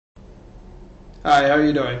Hi, how are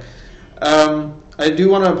you doing? I do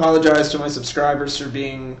want to apologize to my subscribers for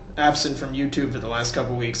being absent from YouTube for the last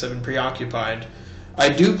couple weeks. I've been preoccupied. I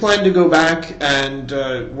do plan to go back and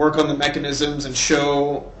work on the mechanisms and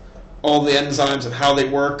show all the enzymes and how they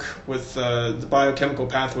work with the biochemical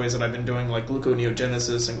pathways that I've been doing, like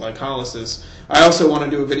gluconeogenesis and glycolysis. I also want to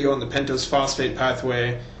do a video on the pentose phosphate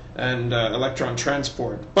pathway and electron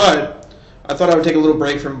transport. But I thought I would take a little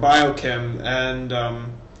break from biochem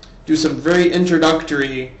and do some very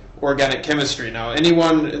introductory organic chemistry. Now,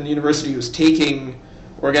 anyone in the university who's taking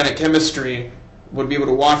organic chemistry would be able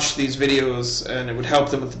to watch these videos, and it would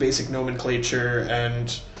help them with the basic nomenclature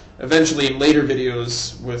and eventually in later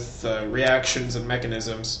videos with reactions and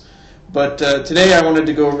mechanisms. But today I wanted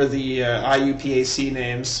to go over the IUPAC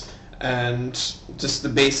names and just the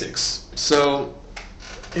basics. So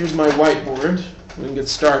here's my whiteboard. We can get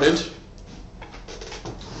started.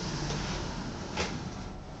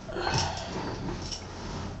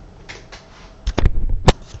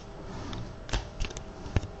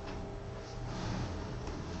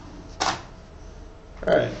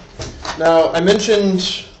 Alright, now I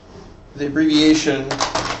mentioned the abbreviation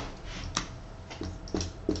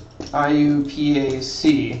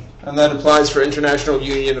IUPAC, and that applies for International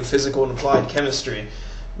Union of Physical and Applied Chemistry.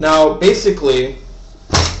 Now, basically,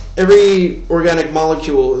 every organic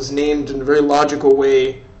molecule is named in a very logical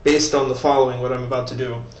way based on the following, what I'm about to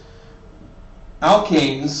do.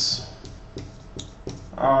 Alkanes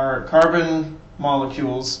are carbon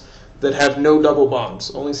molecules that have no double bonds,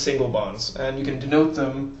 only single bonds, and you can denote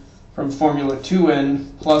them from formula 2n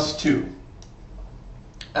plus 2.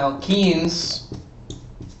 Alkenes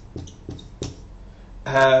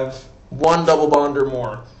have one double bond or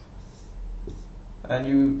more, and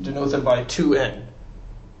you denote them by 2n.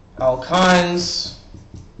 Alkynes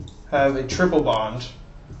have a triple bond,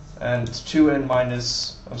 and it's 2n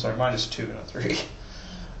minus 2, not 3,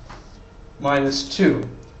 minus 2.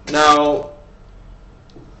 Now,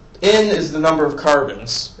 N is the number of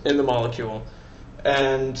carbons in the molecule,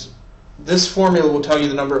 and this formula will tell you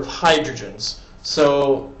the number of hydrogens.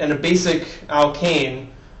 So in a basic alkane,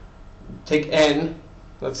 take N,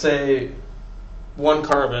 let's say 1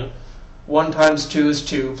 carbon, 1 times 2 is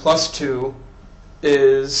 2, plus 2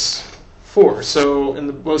 is 4. So in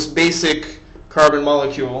the most basic carbon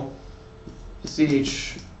molecule,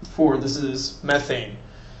 CH4, this is methane.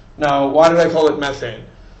 Now, why did I call it methane?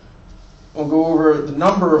 We'll go over the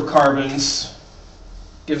number of carbons,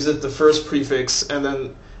 gives it the first prefix, and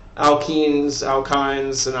then alkenes,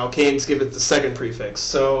 alkynes, and alkanes give it the second prefix.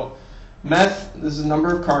 So meth, this is the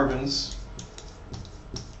number of carbons.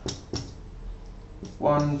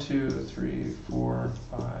 1, 2, 3, 4,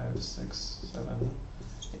 5, 6, 7,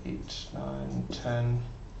 8, 9, 10.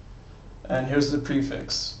 And here's the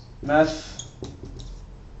prefix. Meth,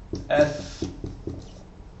 eth,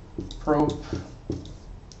 prop,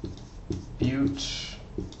 bute,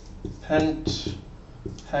 pent,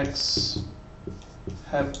 hex,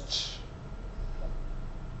 hept,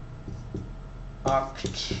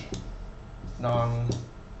 oct, non,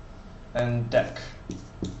 and dec.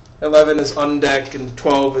 11 is undec and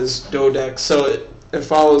 12 is dodec, so it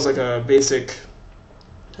follows like a basic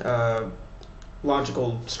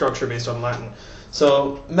logical structure based on Latin.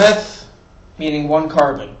 So meth meaning 1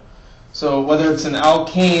 carbon. So whether it's an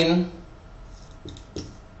alkane,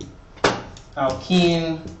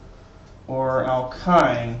 alkene, or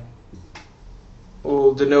alkyne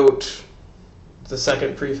will denote the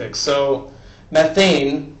second prefix. So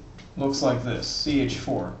methane looks like this,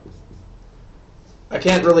 CH4. I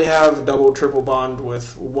can't really have a double triple bond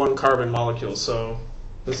with 1 carbon molecule, so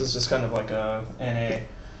this is just kind of like a Na.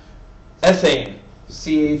 Ethane,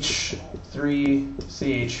 CH3,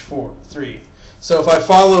 CH4, 3. So if I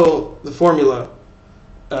follow the formula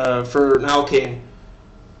for an alkane,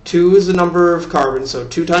 2 is the number of carbons, so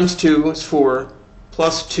 2 times 2 is 4,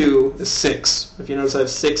 plus 2 is 6. If you notice, I have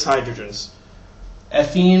 6 hydrogens.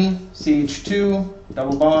 Ethene, CH2,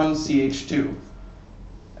 double bond, CH2.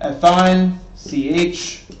 Ethine,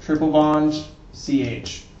 CH, triple bond,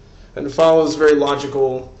 CH. And it follows a very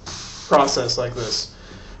logical process like this.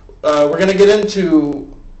 We're going to get into,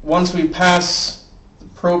 once we pass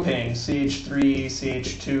propane, CH3,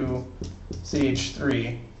 CH2,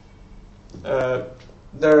 CH3,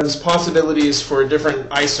 there's possibilities for different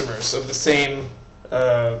isomers of the same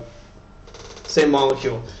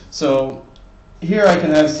molecule. So here I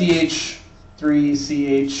can have CH3,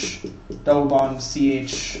 CH, double bond,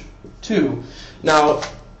 CH2. Now,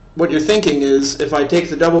 what you're thinking is, if I take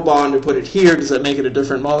the double bond and put it here, does that make it a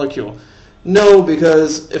different molecule? No,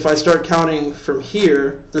 because if I start counting from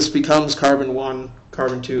here, this becomes carbon 1,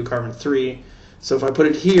 carbon 2, carbon 3. So if I put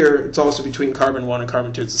it here, it's also between carbon 1 and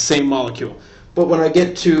carbon 2. It's the same molecule. But when I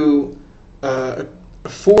get to a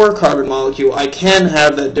 4-carbon molecule, I can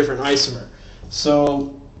have that different isomer.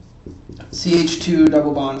 So CH2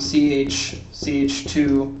 double bond CH,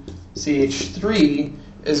 CH2, CH3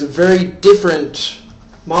 is a very different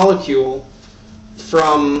molecule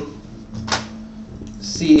from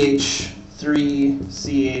CH3,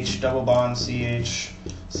 CH double bond CH,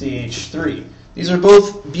 CH3. These are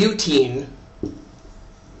both butene,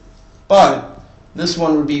 but this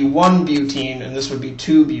one would be 1-butene and this would be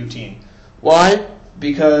 2-butene. Why?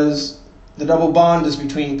 Because the double bond is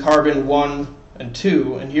between carbon 1 and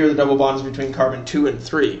 2, and here the double bond is between carbon 2 and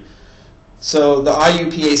 3. So the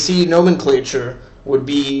IUPAC nomenclature would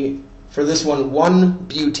be, for this one,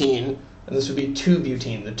 1-butene, and this would be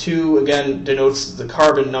 2-butene. The 2, again, denotes the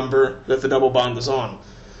carbon number that the double bond is on.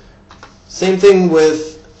 Same thing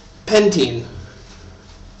with pentene.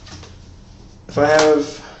 If I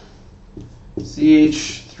have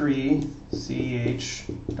CH3,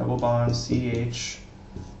 CH, double bond CH,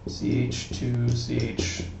 CH2,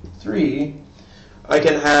 CH3, I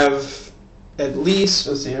can have at least,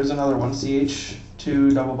 let's see, here's another one,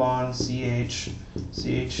 CH2, double bond CH,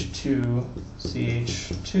 CH2,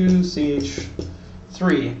 CH2,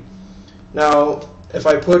 CH3. Now, if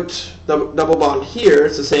I put the double bond here,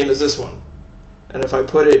 it's the same as this one. And if I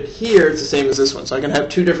put it here, it's the same as this one. So I can have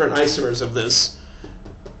 2 different isomers of this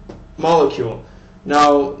molecule.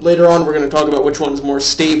 Now, later on, we're going to talk about which one's more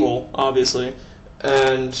stable, obviously.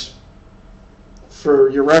 And for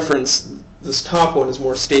your reference, this top one is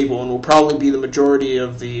more stable and will probably be the majority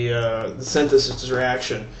of the synthesis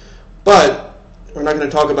reaction. But we're not going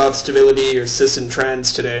to talk about stability or cis and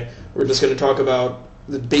trans today. We're just going to talk about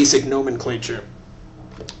the basic nomenclature.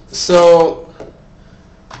 So,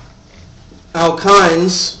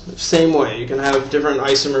 alkynes, same way. You can have different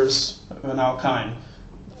isomers of an alkyne.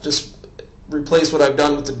 Just replace what I've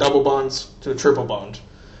done with the double bonds to a triple bond.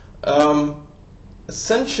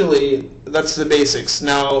 Essentially, that's the basics.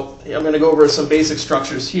 Now, I'm going to go over some basic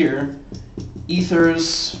structures here.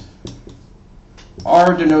 Ethers,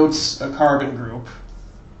 R denotes a carbon group.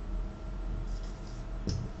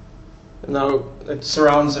 Now, it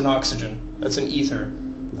surrounds an oxygen. That's an ether.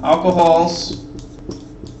 Alcohols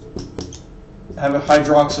have a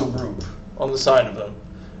hydroxyl group on the side of them.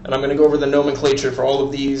 And I'm going to go over the nomenclature for all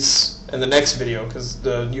of these in the next video, because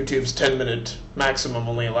the YouTube's 10-minute maximum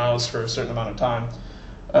only allows for a certain amount of time.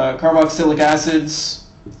 Carboxylic acids,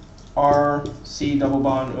 R, C double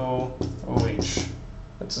bond O, OH.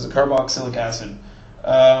 This is a carboxylic acid.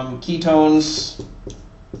 Ketones,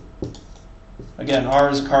 again, R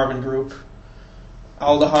is a carbon group.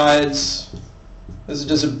 Aldehydes, this is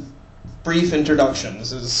just a brief introduction.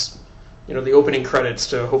 This is, the opening credits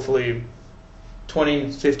to hopefully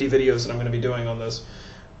 20, 50 videos that I'm going to be doing on this.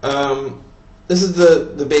 This is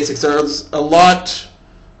the basics. There's a lot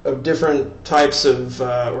of different types of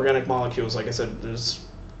organic molecules. Like I said, there's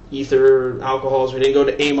ether, alcohols. We didn't go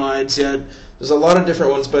to amides yet. There's a lot of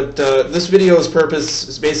different ones, but this video's purpose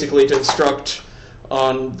is basically to instruct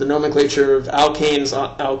on the nomenclature of alkanes,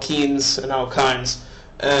 alkenes, and alkynes.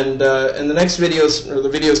 And in the next videos, or the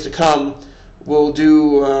videos to come, we'll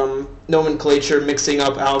do nomenclature mixing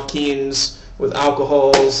up alkenes with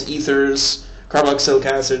alcohols, ethers, carboxylic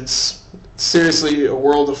acids. Seriously, a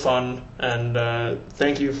world of fun, and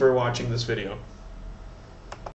thank you for watching this video.